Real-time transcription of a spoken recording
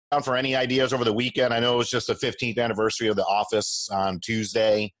for any ideas over the weekend. I know it was just the 15th anniversary of The Office on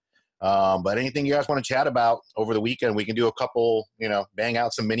Tuesday. But anything you guys want to chat about over the weekend, we can do a couple, bang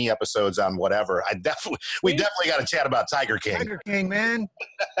out some mini episodes on whatever. We definitely got to chat about Tiger King. Tiger King, man.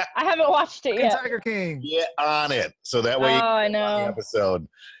 I haven't watched it yet. Tiger King. Get on it. So that way I know. the episode.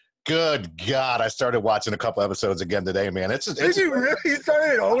 Good God, I started watching a couple episodes again today, man. Did you really? You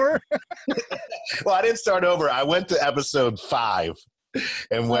started it over? Well, I didn't start over. I went to episode 5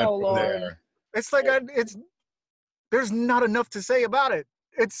 and went from there. It's like there's not enough to say about it.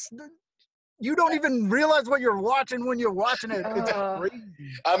 You don't even realize what you're watching when you're watching it. It's crazy.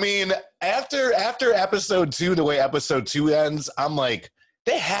 I mean, after episode 2, the way episode 2 ends, I'm like,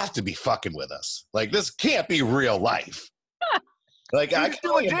 they have to be fucking with us. Like, this can't be real life. Like, He's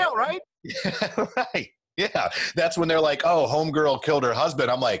still in jail, right? Yeah, right. Yeah. That's when they're like, oh, homegirl killed her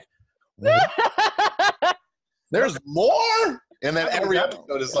husband. I'm like, what? There's more? And then every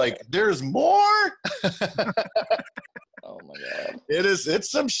episode is like, there's more? Oh my God.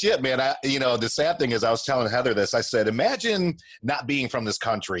 It's some shit, man. The sad thing is I was telling Heather this. I said, imagine not being from this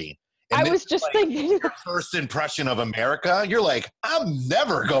country. I was just thinking. Your first impression of America, you're like, I'm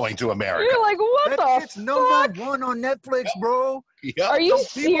never going to America. You're like, what the It's number 1 on Netflix, bro. Yep. Are you People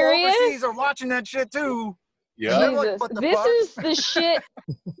serious? overseas are watching that shit too. Yeah. Jesus. Like, This fuck? is the shit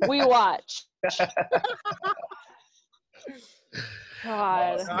we watch.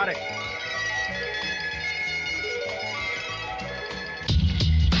 God. Got it.